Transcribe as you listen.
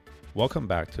Welcome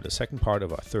back to the second part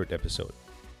of our third episode.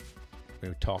 We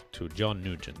talked to John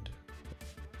Nugent,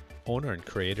 owner and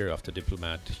creator of The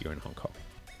Diplomat here in Hong Kong.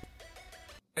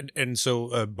 And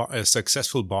so a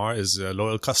successful bar is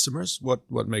loyal customers.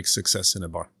 What makes success in a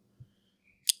bar?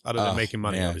 Other than making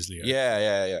money, obviously. Right?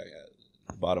 Yeah.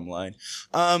 Bottom line.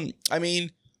 I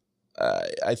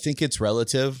think it's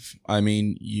relative. I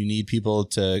mean, you need people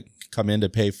to come in to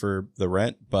pay for the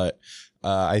rent, but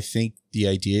I think the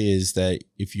idea is that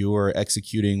if you are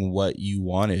executing what you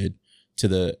wanted to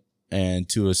the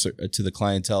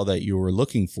clientele that you were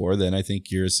looking for, then I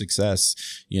think you're a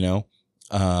success. You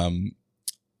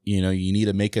need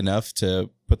to make enough to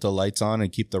put the lights on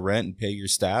and keep the rent and pay your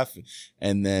staff,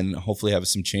 and then hopefully have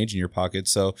some change in your pocket.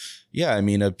 So, yeah, I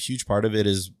mean, a huge part of it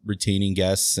is retaining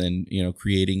guests and,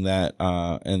 creating that,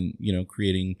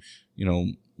 creating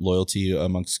loyalty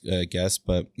amongst guests.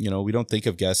 But, we don't think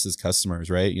of guests as customers,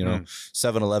 right?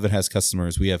 7-Eleven has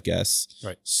customers. We have guests.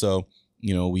 Right. So,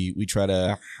 we try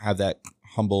to have that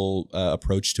humble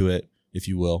approach to it, if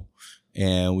you will.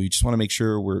 And we just want to make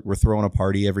sure we're throwing a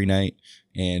party every night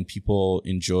and people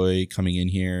enjoy coming in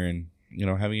here and,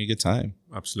 having a good time.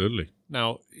 Absolutely.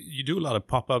 Now, you do a lot of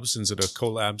pop-ups and sort of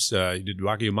collabs. You did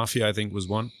Wagyu Mafia, I think, was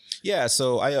one. Yeah,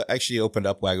 so I actually opened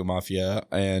up Wagyu Mafia,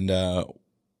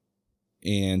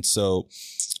 and so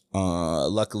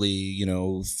luckily,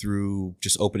 through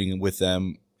just opening with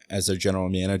them as their general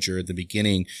manager at the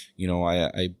beginning,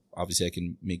 I obviously I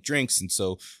can make drinks. And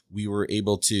so we were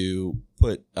able to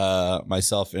put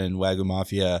myself and Wagyu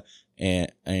Mafia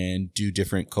and do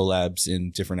different collabs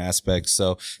in different aspects.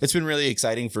 So it's been really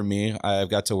exciting for me. I've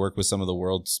got to work with some of the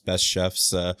world's best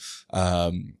chefs.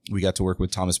 We got to work with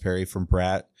Thomas Perry from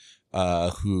Brat,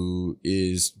 who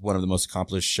is one of the most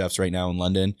accomplished chefs right now in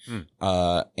London.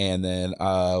 And then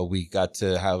we got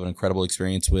to have an incredible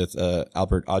experience with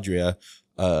Albert Adria,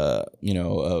 famed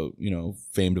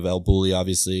of El Bulli,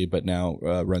 obviously, but now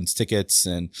runs Tickets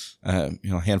and,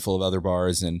 a handful of other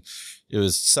bars. And it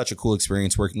was such a cool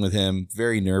experience working with him.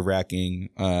 Very nerve wracking.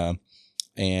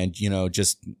 And,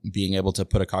 just being able to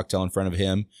put a cocktail in front of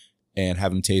him and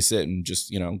have him taste it and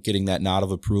just, getting that nod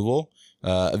of approval.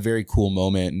 A very cool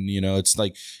moment. And,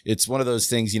 it's one of those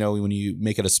things, when you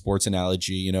make it a sports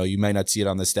analogy, you might not see it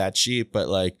on the stat sheet, but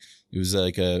it was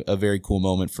like a very cool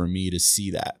moment for me to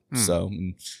see that. So,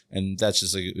 and that's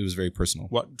just it was very personal.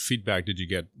 What feedback did you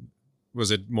get? Was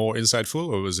it more insightful,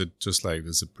 or was it just like,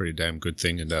 this is a pretty damn good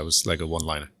thing, and that was like a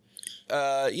one-liner?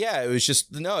 Yeah, it was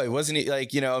just, no, it wasn't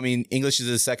English is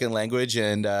his second language.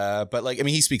 And, but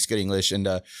he speaks good English, and,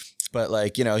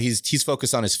 but he's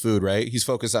focused on his food, right? He's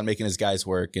focused on making his guys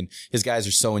work, and his guys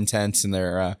are so intense, and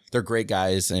they're great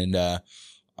guys. And,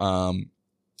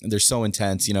 they're so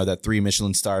intense, that 3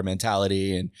 Michelin star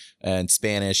mentality and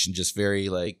Spanish, and just very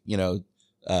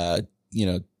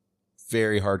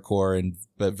very hardcore,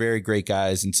 but very great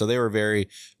guys. And so they were very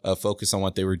focused on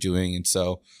what they were doing. And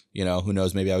so, who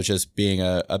knows, maybe I was just being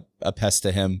a pest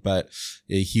to him, but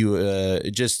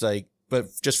but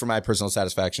just for my personal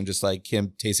satisfaction, just like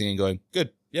him tasting and going,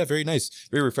 good. Yeah, very nice.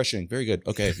 Very refreshing. Very good.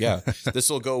 Okay. Yeah.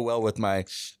 This will go well with my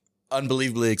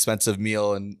unbelievably expensive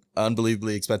meal and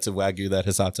unbelievably expensive Wagyu that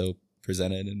Hisato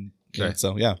presented. And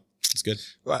so, yeah, it's good.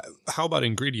 How about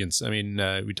ingredients? I mean,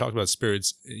 we talked about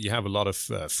spirits. You have a lot of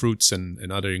fruits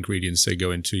and other ingredients that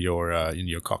go into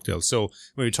your cocktail. So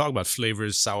when we talk about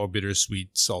flavors, sour, bitter,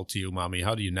 sweet, salty, umami,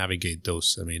 how do you navigate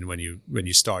those? I mean, when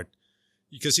you start,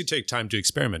 because you take time to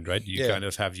experiment, right? You kind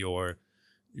of have your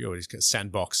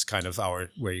sandbox kind of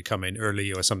hour where you come in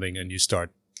early or something and you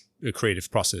start a creative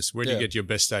process. Where do you get your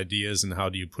best ideas, and how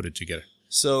do you put it together?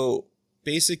 So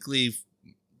basically,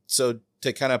 to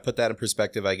kind of put that in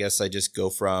perspective, I guess I just go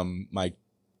from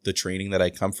the training that I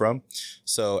come from.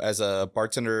 So as a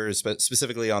bartender,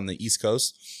 specifically on the East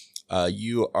Coast,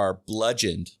 you are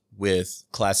bludgeoned with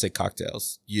classic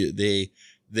cocktails. They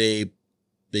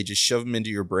just shove them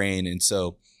into your brain. And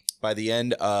so by the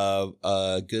end of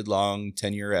a good long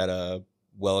tenure at a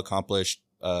well-accomplished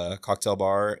cocktail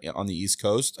bar on the East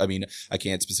Coast, I mean, I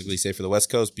can't specifically say for the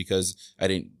West Coast because I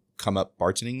didn't come up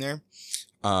bartending there.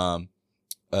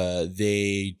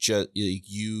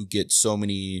 You get so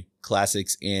many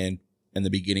classics and the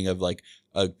beginning of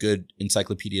a good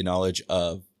encyclopedia knowledge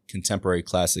of contemporary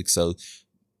classics. So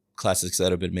classics that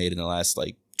have been made in the last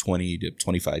 20 to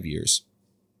 25 years.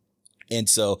 And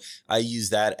so I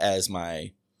use that as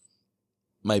my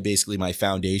basically my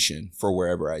foundation for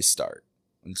wherever I start.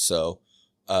 And so,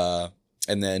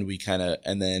 and then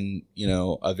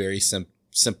a very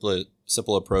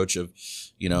simple approach of,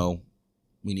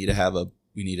 we need to have a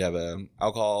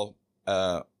alcohol,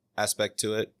 aspect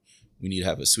to it. We need to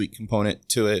have a sweet component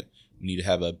to it. We need to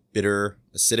have a bitter,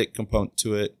 acidic component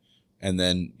to it. And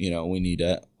then, we need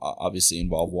to obviously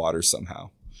involve water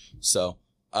somehow. So,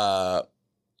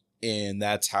 and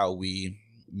that's how we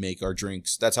make our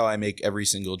drinks. That's how I make every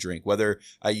single drink, whether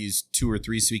I use 2 or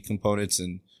 3 sweet components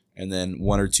and then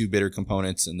 1 or 2 bitter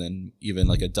components, and then even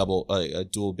like a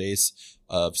dual base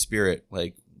of spirit.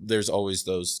 Like there's always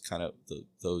those kind of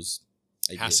those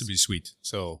ideas. It has to be sweet.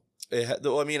 So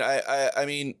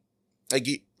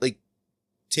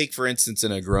take for instance a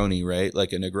Negroni, right?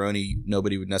 Like a Negroni,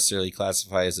 nobody would necessarily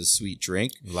classify as a sweet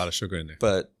drink. A lot of sugar in there.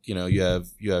 But you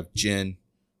have gin,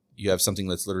 you have something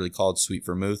that's literally called sweet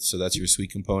vermouth, so that's your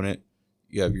sweet component.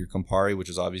 You have your Campari, which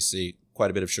is obviously quite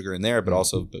a bit of sugar in there, but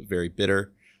also very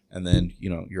bitter. And then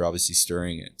you're obviously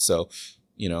stirring it. So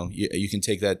you can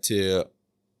take that to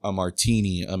a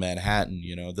martini, a Manhattan.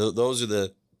 Those are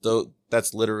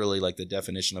that's literally like the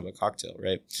definition of a cocktail,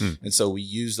 right? And so we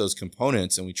use those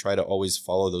components and we try to always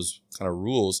follow those kind of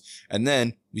rules, and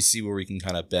then we see where we can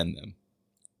kind of bend them.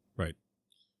 Right.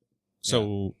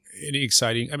 So any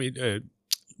exciting? I mean,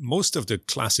 most of the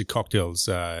classic cocktails,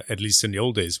 at least in the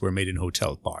old days, were made in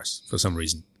hotel bars for some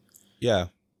reason. Yeah.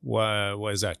 Why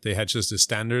is that? They had just a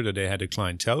standard, or they had a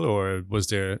clientele, or was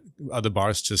there other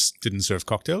bars just didn't serve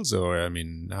cocktails? Or I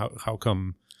mean, how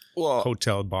come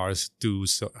hotel bars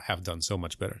have done so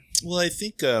much better? Well, I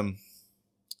think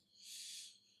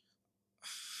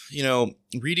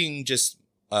reading just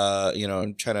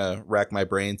I'm trying to rack my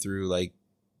brain through like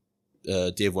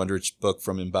Dave Wondrich's book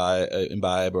from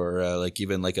Imbibe, or like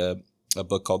even like a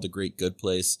book called The Great Good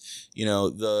Place.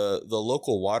 The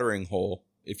local watering hole,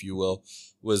 if you will,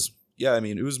 was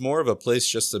it was more of a place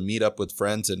just to meet up with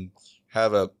friends and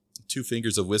have 2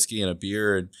 fingers of whiskey and a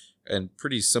beer and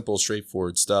pretty simple,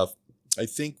 straightforward stuff. I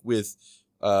think with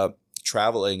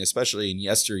traveling, especially in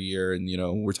yesteryear, and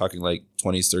we're talking like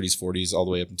 20s, 30s, 40s, all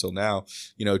the way up until now,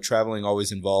 traveling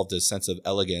always involved a sense of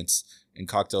elegance, and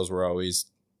cocktails were always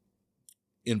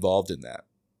involved in that.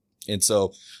 And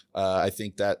so I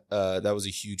think that that was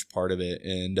a huge part of it.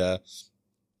 And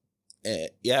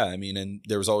and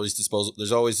there's always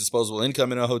disposable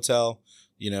income in a hotel.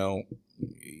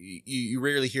 You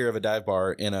rarely hear of a dive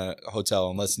bar in a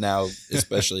hotel, unless now,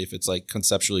 especially if it's like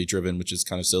conceptually driven, which is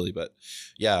kind of silly. But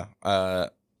I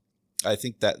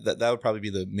think that would probably be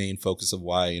the main focus of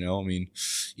why.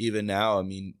 Even now,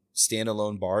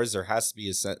 standalone bars, there has to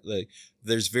be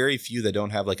there's very few that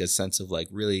don't have like a sense of like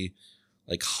really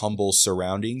like humble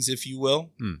surroundings, if you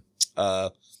will.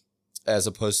 As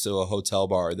opposed to a hotel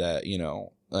bar that,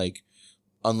 like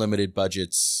unlimited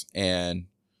budgets and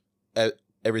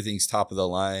everything's top of the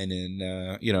line, and,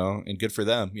 and good for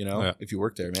them, if you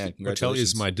work there, man.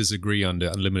 Hoteliers might disagree on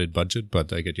the unlimited budget,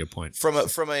 but I get your point. From a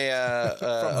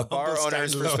bar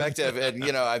owner's perspective, and,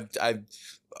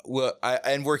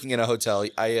 I'm working in a hotel.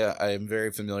 I am very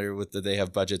familiar with that they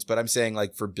have budgets, but I'm saying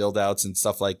like for build outs and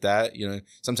stuff like that,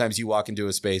 sometimes you walk into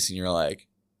a space and you're like,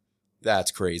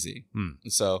 that's crazy.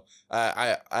 So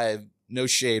I have no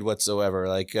shade whatsoever.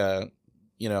 Like,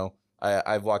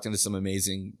 I've walked into some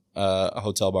amazing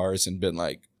hotel bars and been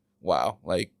like, wow,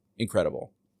 like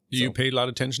incredible. Do you pay a lot of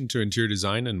attention to interior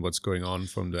design and what's going on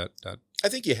from that? I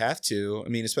think you have to.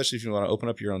 Especially if you want to open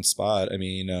up your own spot.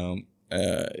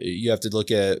 You have to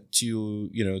look at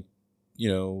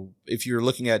if you're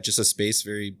looking at just a space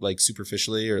very like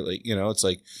superficially, or like, it's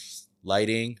like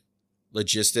lighting,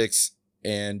 logistics,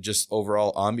 and just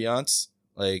overall ambiance.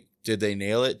 Like, did they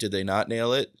nail it? Did they not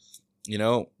nail it?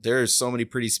 There are so many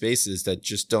pretty spaces that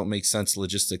just don't make sense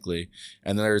logistically.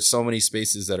 And there are so many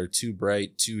spaces that are too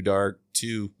bright, too dark,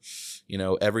 too,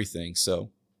 everything. So,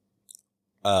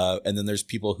 and then there's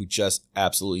people who just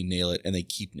absolutely nail it, and they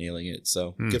keep nailing it.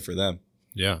 So good for them.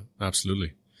 Yeah,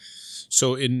 absolutely.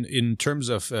 So in terms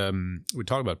of, we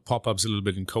talked about pop-ups a little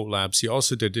bit in collabs. You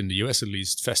also did, in the US at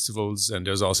least, festivals, and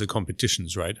there's also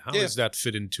competitions, right? How does that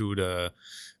fit into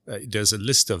there's a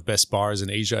list of best bars in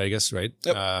Asia, I guess, right?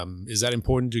 Yep. Is that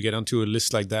important to get onto a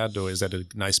list like that, or is that a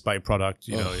nice byproduct?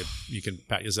 You can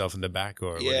pat yourself in the back,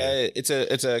 or it's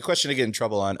a question to get in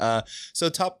trouble on. So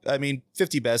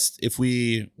 50 best. If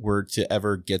we were to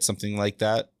ever get something like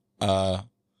that,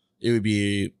 it would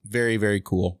be very, very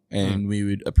cool, and we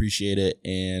would appreciate it.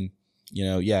 And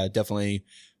definitely,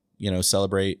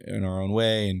 celebrate in our own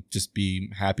way and just be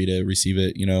happy to receive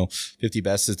it. 50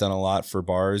 Best has done a lot for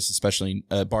bars, especially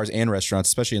bars and restaurants,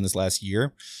 especially in this last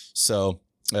year. So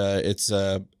it's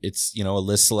a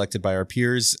list selected by our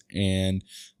peers, and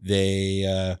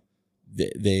they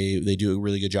do a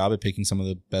really good job at picking some of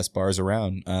the best bars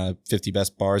around. 50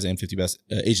 best bars and 50 best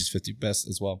Asia's 50 best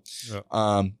as well.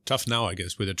 Tough now, I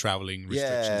guess, with the traveling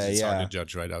restrictions. It's hard to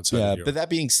judge right outside of Europe. But that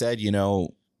being said,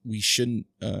 we shouldn't,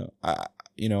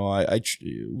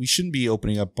 we shouldn't be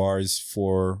opening up bars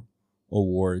for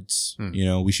awards.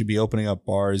 We should be opening up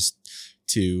bars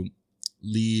to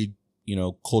lead,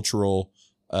 cultural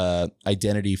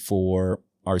identity for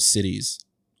our cities.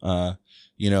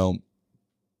 You're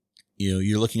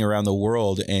looking around the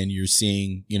world and you're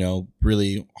seeing,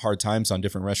 really hard times on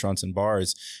different restaurants and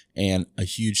bars. And a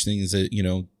huge thing is that,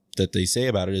 that they say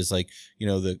about it is like,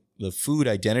 the food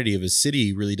identity of a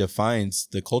city really defines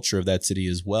the culture of that city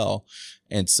as well.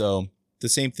 And so the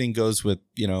same thing goes with,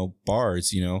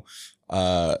 bars,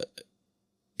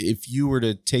 if you were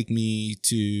to take me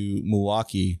to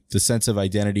Milwaukee, the sense of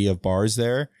identity of bars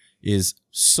there is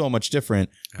so much different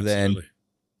than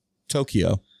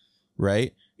Tokyo,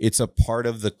 right? It's a part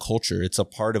of the culture. It's a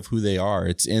part of who they are.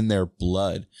 It's in their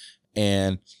blood.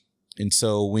 And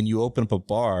so when you open up a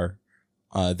bar,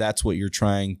 that's what you're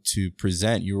trying to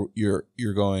present.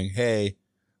 You're going, hey,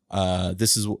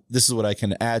 this is what I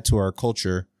can add to our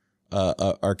culture,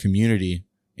 our community.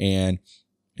 And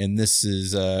this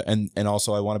is, and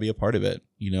also I want to be a part of it.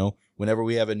 Whenever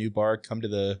we have a new bar come to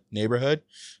the neighborhood,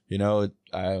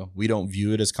 we don't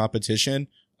view it as competition.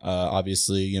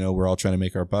 Obviously, we're all trying to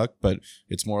make our buck, but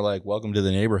it's more like welcome to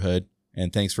the neighborhood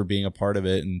and thanks for being a part of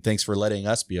it. And thanks for letting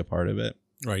us be a part of it.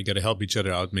 Right. You got to help each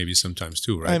other out maybe sometimes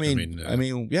too, right?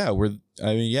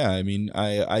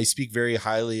 I speak very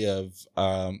highly of,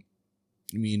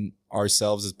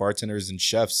 ourselves as bartenders and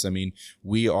chefs.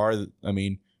 We are, you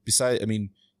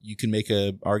can make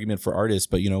a argument for artists,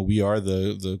 but we are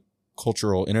the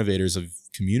cultural innovators of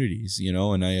communities,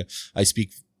 and I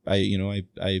speak, I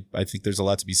think there's a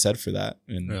lot to be said for that.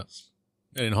 And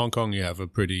in Hong Kong, you have a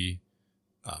pretty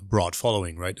broad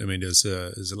following, right? There's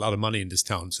a lot of money in this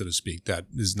town, so to speak, that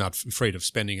is not afraid of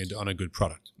spending it on a good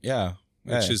product. Yeah.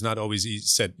 Which is not always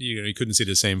said. You couldn't say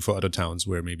the same for other towns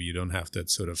where maybe you don't have that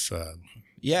sort of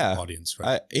audience,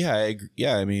 right? I agree.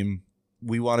 Yeah.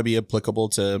 We want to be applicable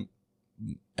to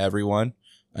everyone,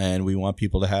 and we want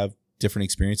people to have different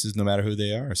experiences no matter who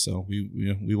they are. So we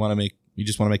just want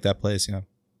to make that place. Yeah.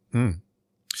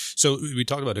 So we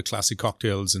talked about the classic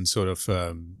cocktails and sort of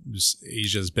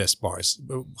Asia's best bars.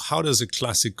 How does a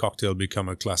classic cocktail become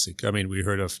a classic? We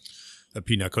heard of a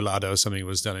pina colada or something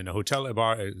was done in a hotel, a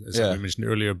bar, as we mentioned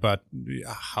earlier. But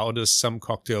how does some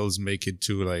cocktails make it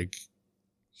to like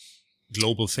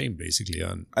global fame, basically?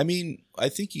 I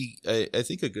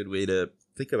think a good way to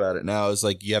think about it now is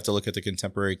like you have to look at the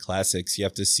contemporary classics. You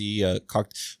have to see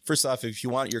first off, if you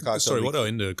want your cocktail. Sorry, what are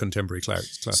in the contemporary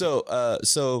classics? So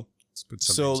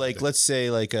like let's say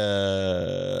like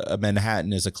a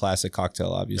Manhattan is a classic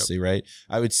cocktail, obviously, right?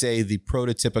 I would say the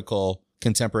prototypical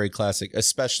contemporary classic,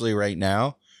 especially right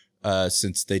now,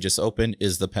 since they just opened,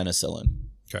 is the Penicillin.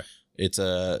 Okay, it's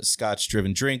a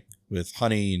Scotch-driven drink with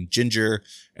honey and ginger,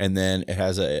 and then it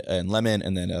has and lemon,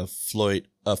 and then a float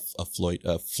of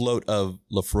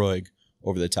Lafroig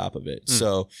over the top of it.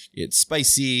 So it's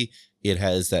spicy. It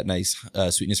has that nice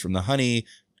sweetness from the honey,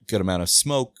 good amount of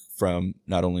smoke from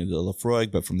not only the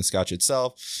Lafroig but from the Scotch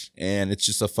itself, and it's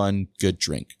just a fun, good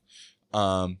drink.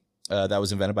 That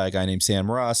was invented by a guy named Sam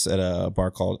Ross at a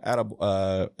bar called at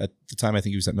the time I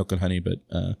think he was at Milk and Honey, but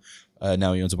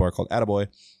now he owns a bar called Attaboy.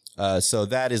 So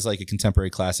that is like a contemporary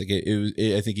classic.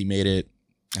 I think he made it,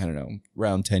 I don't know,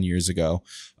 around 10 years ago.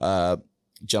 A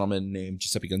gentleman named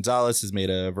Giuseppe Gonzalez has made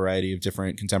a variety of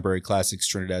different contemporary classics,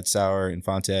 Trinidad Sour,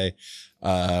 Infante.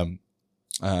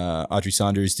 Audrey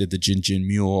Saunders did the Gin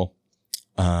Mule,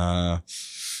 Hot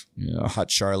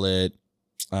Charlotte,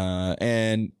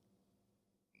 and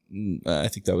I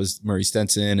think that was Murray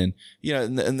Stenson. And,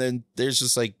 and then there's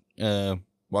just like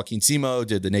Joaquin Simo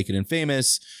did the Naked and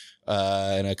Famous,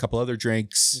 and a couple other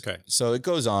drinks. Okay. So it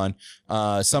goes on.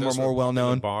 Some are more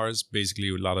well-known. Bars, basically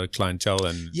a lot of clientele.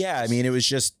 And yeah, it was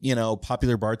just,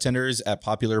 popular bartenders at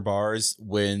popular bars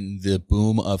when the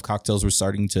boom of cocktails was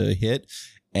starting to hit,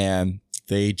 and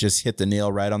they just hit the nail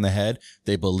right on the head.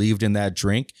 They believed in that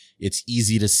drink. It's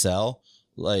easy to sell.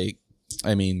 Like,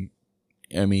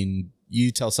 you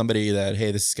tell somebody that,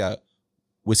 hey, this has got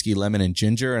whiskey, lemon, and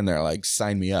ginger, and they're like,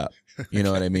 sign me up. You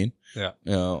know what I mean? Yeah.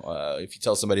 If you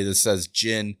tell somebody that says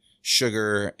gin,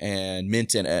 sugar, and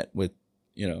mint in it with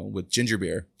ginger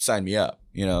beer, sign me up.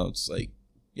 It's like,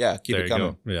 yeah, keep it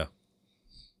coming. Go. Yeah.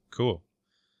 Cool.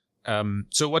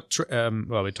 So what,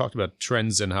 well, we talked about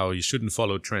trends and how you shouldn't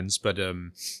follow trends, but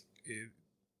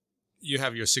you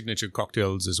have your signature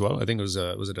cocktails as well. I think was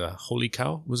it a Holy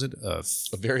Cow? Was it a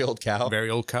Very Old Cow?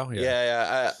 Very Old Cow, yeah.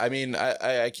 Yeah.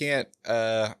 I can't,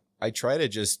 I try to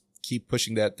just keep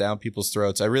pushing that down people's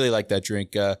throats. I really like that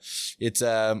drink. It's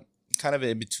kind of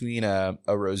in between a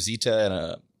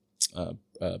Rosita and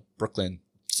a Brooklyn.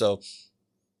 So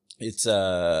It's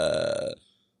I'll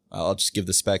just give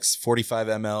the specs: 45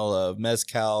 ml of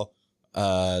mezcal,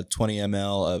 20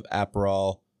 ml of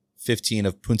Aperol, 15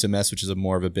 of Punta Mes, which is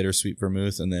more of a bittersweet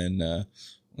vermouth, and then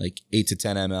like 8 to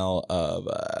 10 ml of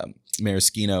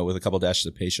maraschino with a couple dashes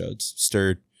of Peychaud,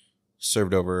 stirred,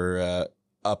 served over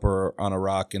upper on a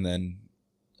rock, and then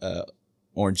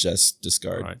orange zest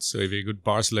discard. All right. So if you have a good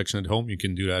bar selection at home, you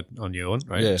can do that on your own,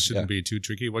 right? Yeah, It shouldn't be too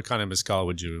tricky. What kind of mezcal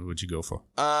would you go for?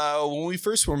 When we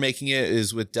first were making it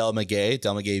is with Del Maguey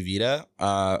Vita.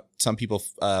 Some people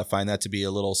find that to be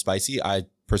a little spicy. I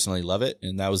personally love it.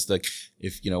 And that was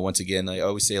once again, I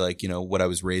always say what I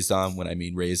was raised on. When I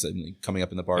mean raised, I mean coming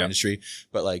up in the bar industry.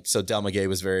 But so Del Maguey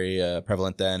was very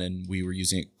prevalent then, and we were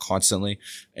using it constantly.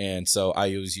 And so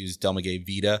I always use Del Maguey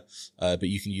Vita, but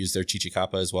you can use their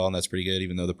Chichicapa as well, and that's pretty good,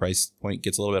 even though the price point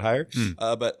gets a little bit higher.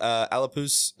 But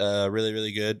Alapuz, really,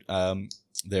 really good.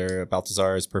 Their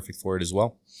Balthazar is perfect for it as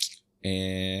well.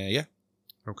 And yeah.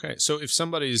 Okay, so if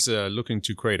somebody's looking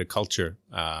to create a culture,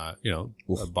 a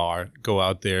bar, go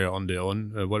out there on their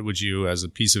own, what would you, as a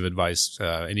piece of advice,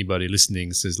 anybody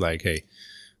listening says like, hey,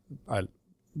 a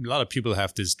lot of people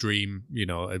have this dream,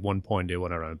 at one point they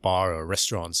want to run a bar or a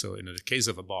restaurant. So in the case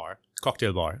of a bar,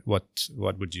 cocktail bar, what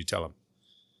would you tell them?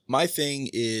 My thing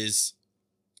is,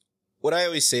 what I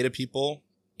always say to people,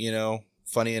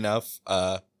 funny enough,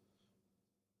 I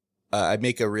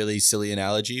make a really silly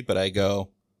analogy, but I go,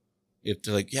 if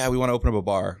they're like, yeah, we want to open up a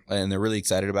bar, and they're really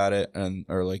excited about it,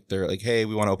 or like they're like, hey,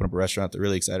 we want to open up a restaurant, they're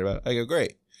really excited about it. I go,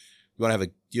 great. You want to have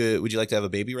would you like to have a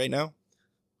baby right now?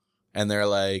 And they're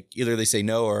like, either they say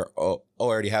no or, oh, I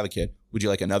already have a kid. Would you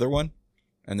like another one?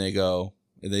 And they go,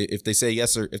 if they say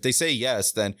yes,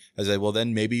 then I say, well,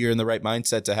 then maybe you're in the right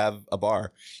mindset to have a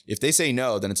bar. If they say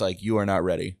no, then it's like, you are not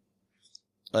ready.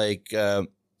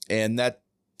 And that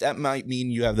might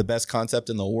mean you have the best concept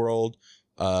in the world,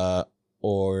 you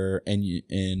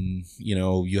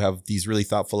have these really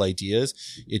thoughtful ideas.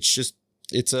 It's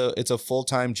a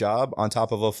full-time job on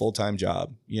top of a full-time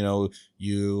job. There's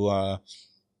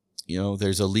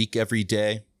a leak every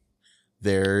day.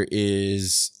 There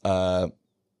is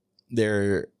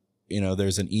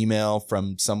there's an email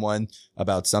from someone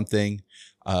about something.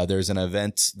 There's an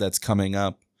event that's coming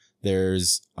up.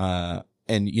 There's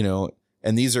and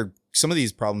these are, some of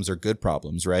these problems are good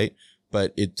problems, right?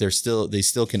 But they still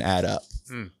can add up,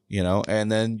 and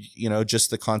then, just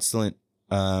the constant,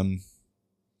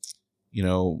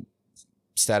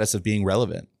 status of being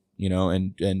relevant,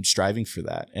 and striving for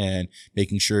that, and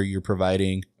making sure you're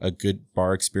providing a good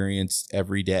bar experience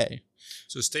every day.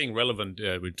 So staying relevant,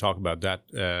 we talk about that.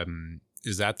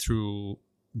 Is that through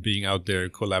being out there,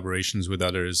 collaborations with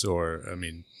others, or,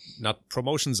 not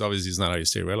promotions, obviously is not how you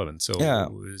stay relevant. So yeah,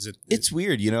 it's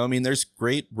weird, there's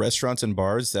great restaurants and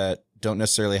bars that don't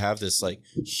necessarily have this like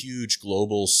huge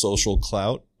global social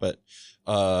clout, but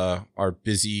are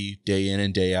busy day in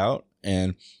and day out.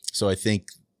 And so I think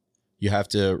you have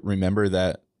to remember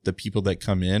that the people that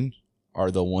come in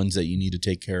are the ones that you need to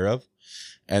take care of.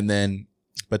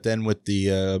 But then with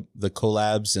the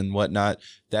collabs and whatnot,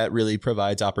 that really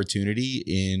provides opportunity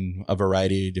in a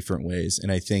variety of different ways.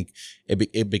 And I think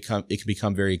it can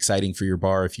become very exciting for your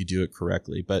bar if you do it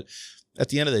correctly. But at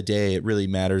the end of the day, it really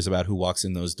matters about who walks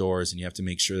in those doors, and you have to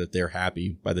make sure that they're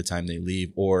happy by the time they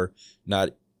leave, or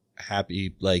not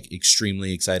happy, like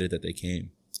extremely excited that they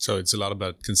came. So it's a lot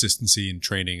about consistency and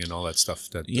training and all that stuff.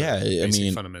 That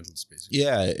fundamentals, basically.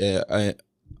 Yeah,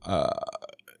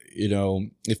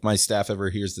 if my staff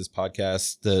ever hears this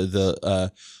podcast, a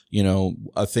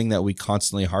thing that we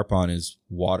constantly harp on is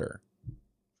water.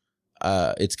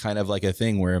 It's kind of like a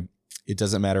thing where it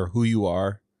doesn't matter who you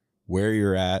are, where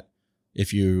you're at.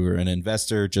 If you're an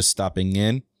investor just stopping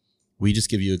in, we just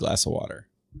give you a glass of water.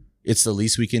 It's the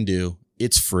least we can do.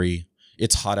 It's free.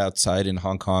 It's hot outside in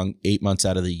Hong Kong 8 months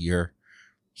out of the year.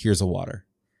 Here's a water.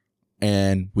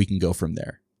 And we can go from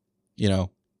there. And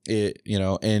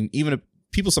even if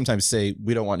people sometimes say,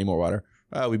 we don't want any more water.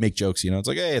 We make jokes, it's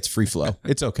like, hey, it's free flow.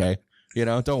 It's okay.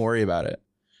 Don't worry about it.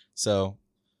 So,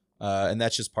 and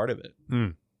that's just part of it.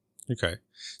 Okay.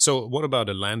 So what about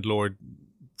a landlord?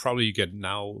 Probably you get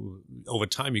now, over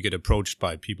time, you get approached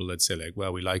by people that say like,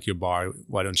 well, we like your bar.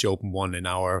 Why don't you open one in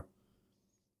our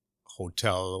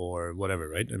hotel or whatever,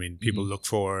 right? People look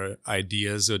for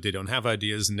ideas, or they don't have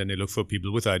ideas, and then they look for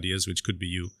people with ideas, which could be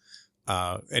you.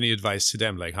 Any advice to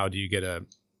them? Like, how do you get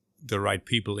the right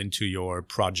people into your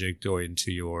project or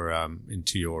into your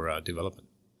development?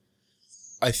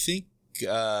 I think, you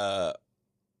have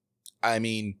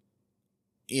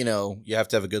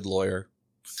to have a good lawyer.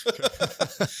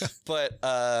 But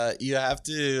you have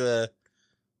to,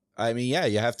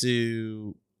 you have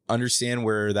to understand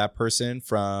where that person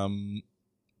from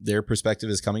their perspective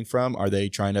is coming from. Are they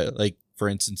trying to, like, for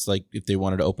instance, like if they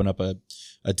wanted to open up a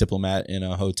Diplomat in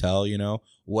a hotel, you know,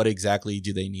 what exactly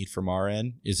do they need from our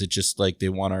end? Is it just like they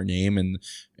want our name and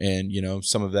you know,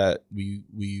 some of that we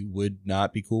would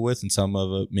not be cool with, and some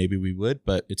of it maybe we would,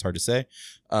 but it's hard to say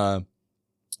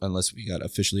unless we got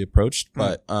officially approached.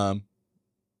 But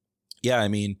yeah, I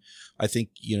mean, I think,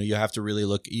 you know, you have to really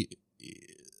look.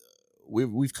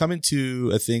 We've come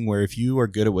into a thing where if you are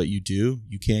good at what you do,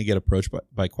 you can get approached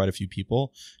by quite a few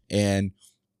people, and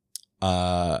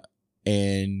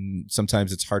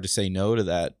sometimes it's hard to say no to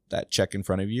that check in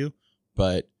front of you,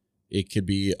 but it could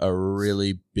be a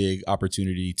really big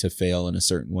opportunity to fail in a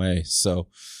certain way. So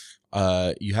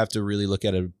you have to really look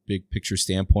at a big picture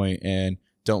standpoint, and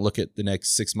don't look at the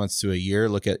next 6 months to a year.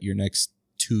 Look at your next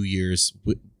 2 years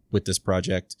with this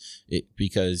project,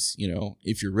 because, you know,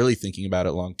 if you're really thinking about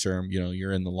it long term, you know,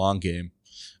 you're in the long game,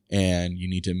 and you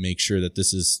need to make sure that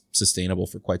this is sustainable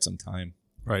for quite some time.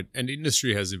 Right. And the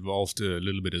industry has evolved a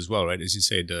little bit as well, right? As you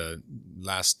say, the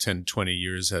last 10, 20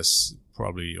 years has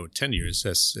probably, or 10 years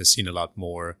has seen a lot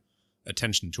more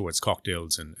attention towards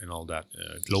cocktails and all that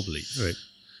globally, right?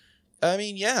 I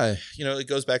mean, yeah, you know, it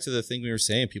goes back to the thing we were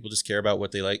saying. People just care about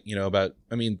what they like, you know,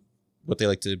 what they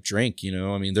like to drink, you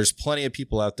know. I mean, there's plenty of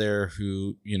people out there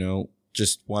who, you know,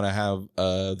 just want to have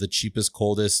the cheapest,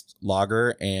 coldest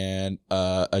lager and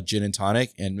a gin and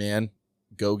tonic, and man,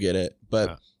 go get it.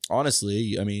 But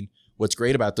honestly, I mean, what's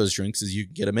great about those drinks is you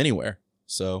can get them anywhere.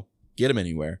 So get them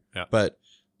anywhere. Yeah. But,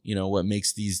 you know, what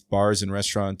makes these bars and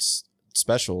restaurants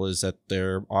special is that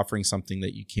they're offering something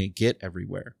that you can't get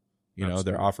everywhere. You know,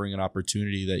 they're offering an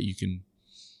opportunity that you can,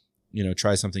 you know,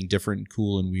 try something different and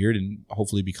cool and weird, and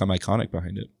hopefully become iconic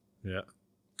behind it. Yeah.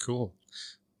 Cool.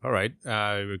 All right.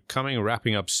 We're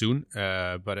wrapping up soon.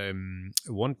 But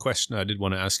one question I did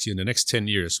want to ask you: in the next 10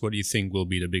 years, what do you think will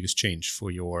be the biggest change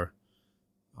for your,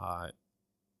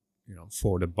 you know,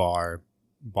 for the bars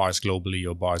globally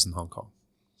or bars in Hong Kong?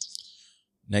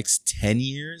 Next 10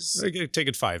 years? Take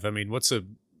it 5. I mean,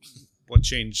 what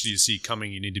change do you see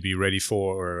coming you need to be ready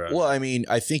for? Well, I mean,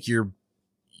 I think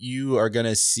you are going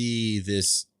to see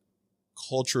this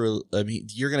cultural, I mean,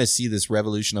 you're going to see this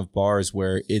revolution of bars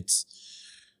where it's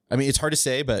hard to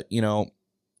say, but, you know,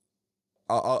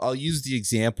 I'll use the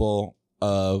example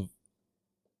of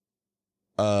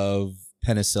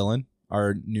Penicillin,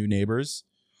 our new neighbors.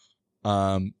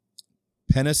 Penicillin,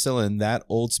 that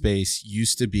old space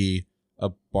used to be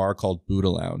a bar called Buddha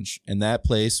Lounge, and that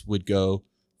place would go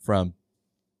from,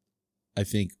 I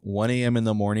think, 1 a.m. in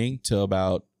the morning to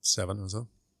about 7 or so.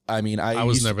 I mean, I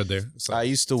was never there. So. I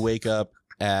used to wake up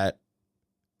at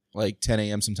like 10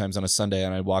 a.m. sometimes on a Sunday,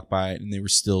 and I'd walk by it and they were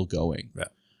still going. Yeah.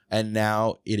 And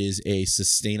now it is a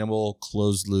sustainable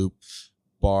closed loop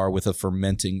bar with a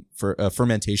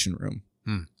fermentation room.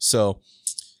 So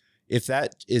if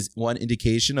that is one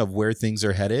indication of where things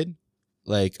are headed,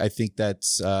 like, I think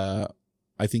that's what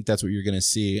you're going to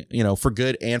see, you know, for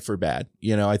good and for bad.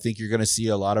 You know, I think you're going to see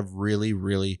a lot of really,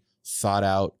 really thought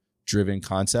out driven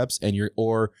concepts,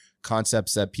 or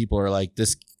concepts that people are like,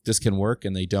 this can work,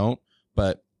 and they don't.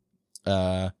 But,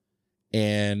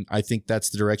 and I think that's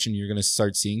the direction you're going to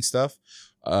start seeing stuff.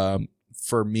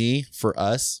 For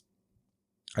us,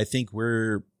 I think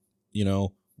we're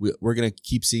going to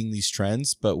keep seeing these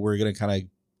trends, but we're going to kind of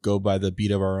go by the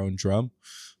beat of our own drum.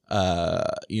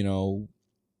 You know,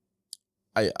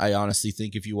 I honestly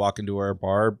think if you walk into our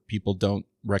bar, people don't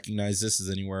recognize this as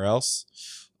anywhere else.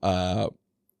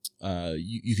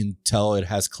 You can tell it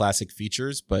has classic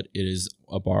features, but it is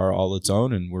a bar all its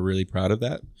own, and we're really proud of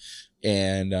that.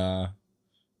 And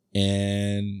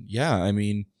yeah, I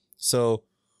mean, so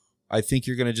I think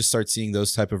you're going to just start seeing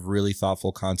those type of really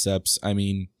thoughtful concepts. I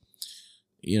mean,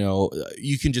 you know,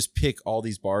 you can just pick all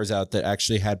these bars out that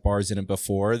actually had bars in it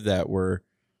before that were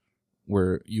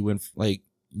you went, like,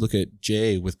 look at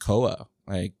Jay with Koa.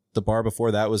 Like, the bar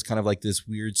before that was kind of like this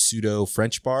weird pseudo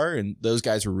French bar, and those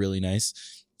guys were really nice.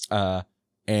 And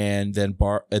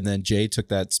then Jay took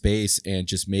that space and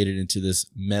just made it into this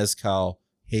mezcal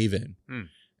haven.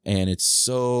 And it's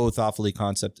so thoughtfully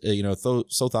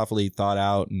so thoughtfully thought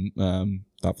out, and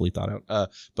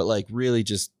but like really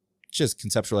just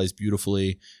conceptualized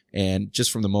beautifully. And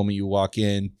just from the moment you walk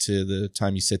in to the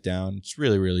time you sit down, it's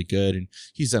really, really good. And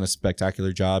he's done a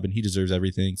spectacular job, and he deserves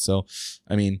everything. So,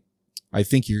 I mean, I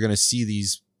think you're going to see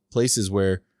these places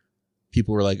where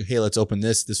people were like, hey, let's open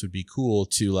this. This would be cool,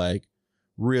 to like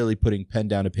really putting pen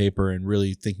down to paper and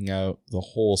really thinking out the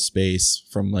whole space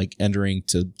from like entering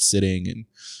to sitting. And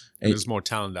there's more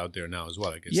talent out there now as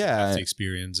well, I guess. Yeah. The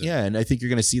experience. And I think you're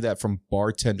going to see that from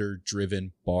bartender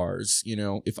driven bars. You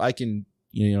know, if I can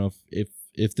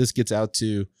if this gets out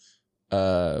to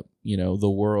the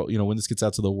world, when this gets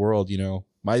out to the world,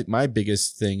 my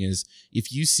biggest thing is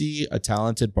if you see a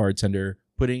talented bartender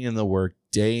putting in the work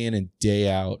day in and day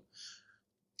out.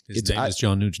 His name is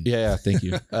John Nugent. Yeah, thank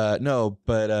you. No,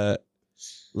 but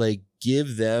like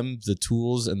give them the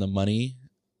tools and the money,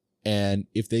 and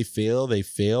if they fail, they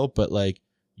fail. But like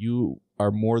you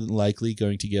are more than likely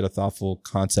going to get a thoughtful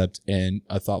concept and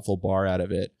a thoughtful bar out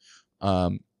of it.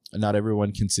 Not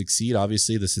everyone can succeed.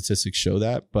 Obviously, the statistics show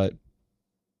that, but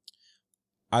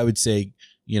I would say,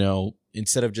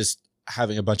 instead of just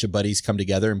having a bunch of buddies come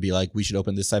together and be like, we should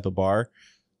open this type of bar,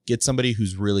 get somebody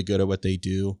who's really good at what they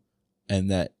do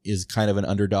and that is kind of an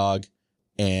underdog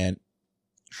and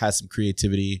has some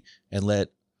creativity, and let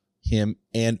him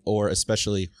and or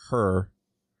especially her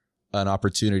an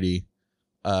opportunity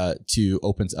to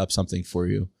open up something for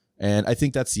you. And I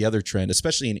think that's the other trend,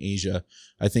 especially in Asia.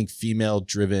 I think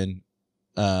female-driven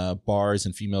bars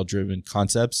and female-driven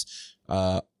concepts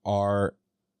are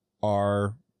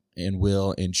and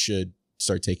will and should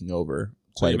start taking over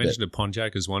quite a bit. You mentioned the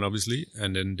Pontiac is one, obviously,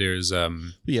 and then there's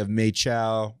you have Mei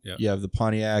Chow, yeah. You have the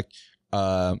Pontiac,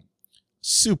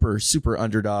 super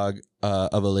underdog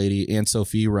of a lady. Anne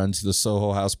Sophie runs the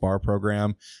Soho House Bar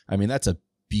program. I mean, that's a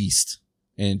beast,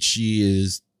 and she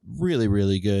is really,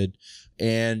 really good.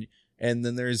 And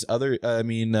then there's other.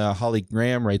 Holly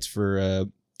Graham writes for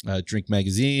Drink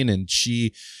Magazine, and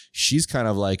she's kind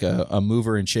of like a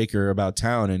mover and shaker about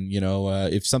town. And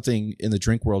if something in the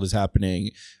drink world is happening,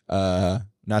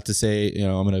 not to say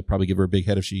I'm gonna probably give her a big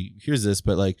head if she hears this,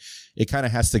 but like it kind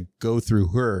of has to go through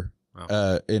her.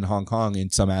 Wow. In Hong Kong in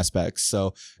some aspects.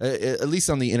 So at least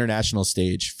on the international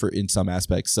stage in some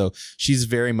aspects. So she's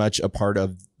very much a part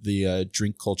of the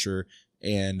drink culture.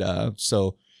 And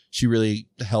so she really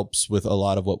helps with a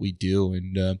lot of what we do.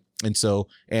 And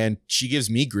she gives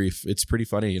me grief. It's pretty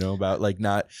funny, about like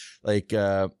not like,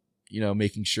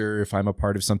 making sure if I'm a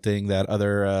part of something that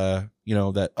other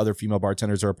female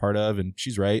bartenders are a part of, and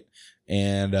she's right.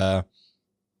 And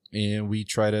we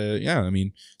try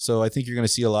to, so I think you're going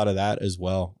to see a lot of that as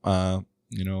well. I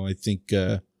think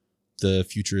the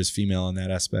future is female in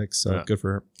that aspect. So yeah. Good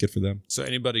for them. So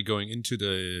anybody going into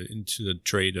the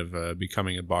trade of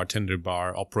becoming a bartender,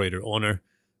 bar operator, owner,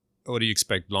 what do you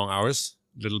expect? Long hours,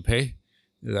 little pay,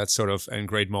 that sort of, and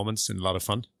great moments and a lot of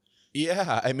fun?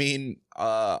 Yeah.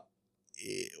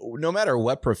 No matter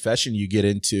what profession you get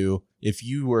into, if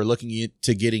you were looking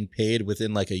to getting paid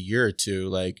within like a year or two,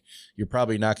 like you're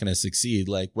probably not going to succeed.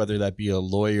 Like whether that be a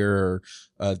lawyer or,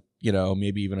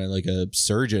 maybe even like a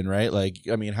surgeon, right? Like,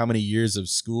 how many years of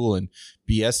school and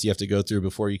BS do you have to go through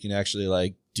before you can actually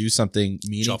like do something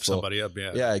meaningful? Chop somebody up,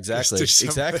 yeah. Yeah, exactly.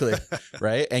 Exactly.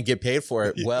 Right. And get paid for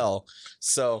it well.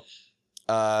 So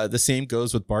the same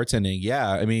goes with bartending.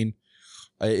 Yeah.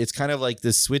 It's kind of like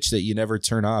this switch that you never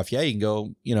turn off. Yeah, you can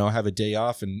go, have a day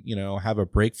off and, have a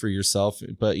break for yourself.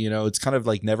 But, it's kind of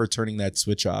like never turning that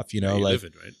switch off, you live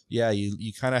it, right? Yeah,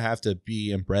 you kind of have to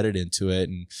be embedded into it.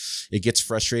 And it gets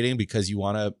frustrating because you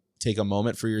want to take a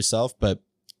moment for yourself. But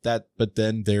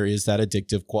then there is that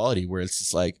addictive quality where it's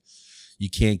just like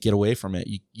you can't get away from it.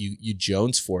 You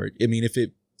Jones for it. If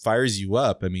it fires you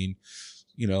up,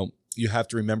 you have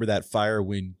to remember that fire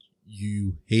when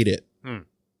you hate it.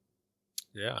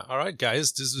 Yeah. All right,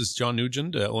 guys. This is John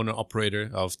Nugent,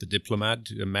 owner-operator of The Diplomat,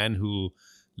 a man who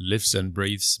lives and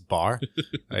breathes bar.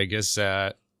 I guess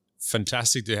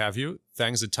fantastic to have you.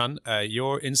 Thanks a ton.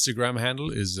 Your Instagram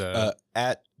handle is...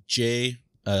 at J,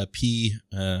 P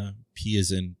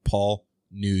as in Paul,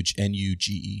 Nuge,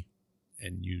 Nuge.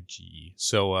 Nuge.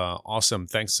 So awesome.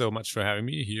 Thanks so much for having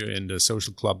me here in the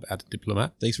social club at The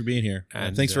Diplomat. Thanks for being here.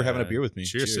 And thanks for having a beer with me.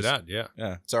 Cheers to that, yeah.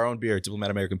 Yeah, it's our own beer,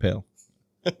 Diplomat American Pale.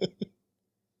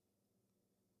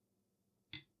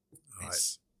 All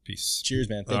right. Peace. Cheers,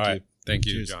 man. Thank you. Thank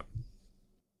you, Cheers. John.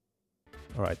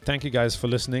 All right. Thank you guys for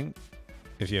listening.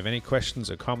 If you have any questions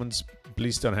or comments,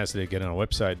 please don't hesitate to get on our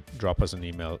website, drop us an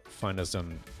email, find us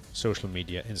on social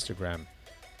media, Instagram,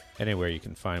 anywhere you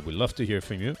can find. We'd love to hear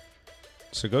from you.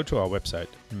 So go to our website,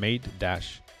 made-in.asia,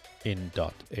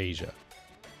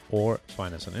 or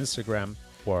find us on Instagram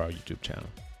or our YouTube channel.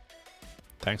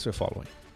 Thanks for following.